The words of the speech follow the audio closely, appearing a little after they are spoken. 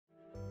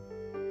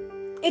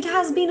It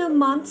has been a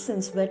month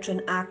since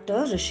veteran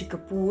actor Rishi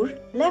Kapoor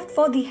left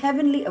for the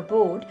heavenly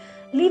abode,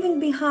 leaving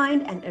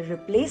behind an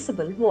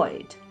irreplaceable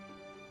void.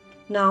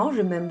 Now,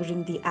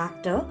 remembering the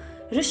actor,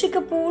 Rishi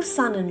Kapoor's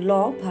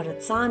son-in-law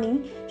Bharat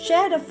Sahni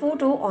shared a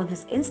photo on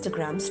his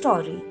Instagram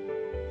story.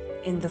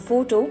 In the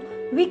photo,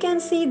 we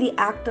can see the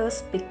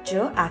actor's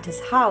picture at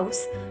his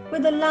house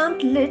with a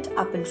lamp lit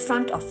up in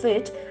front of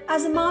it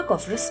as a mark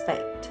of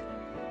respect.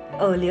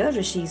 Earlier,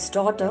 Rishi's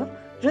daughter,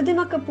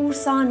 Ridhima Kapoor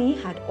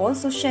Sahni, had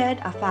also shared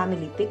a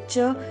family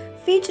picture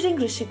featuring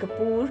Rishi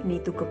Kapoor,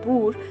 Neetu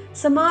Kapoor,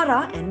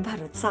 Samara, and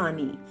Bharat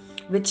Sahni,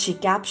 which she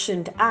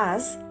captioned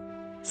as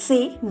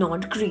 "Say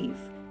not grieve,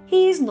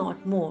 he is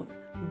not more,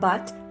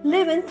 but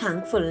live in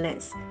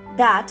thankfulness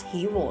that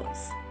he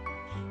was."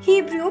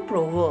 Hebrew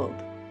proverb.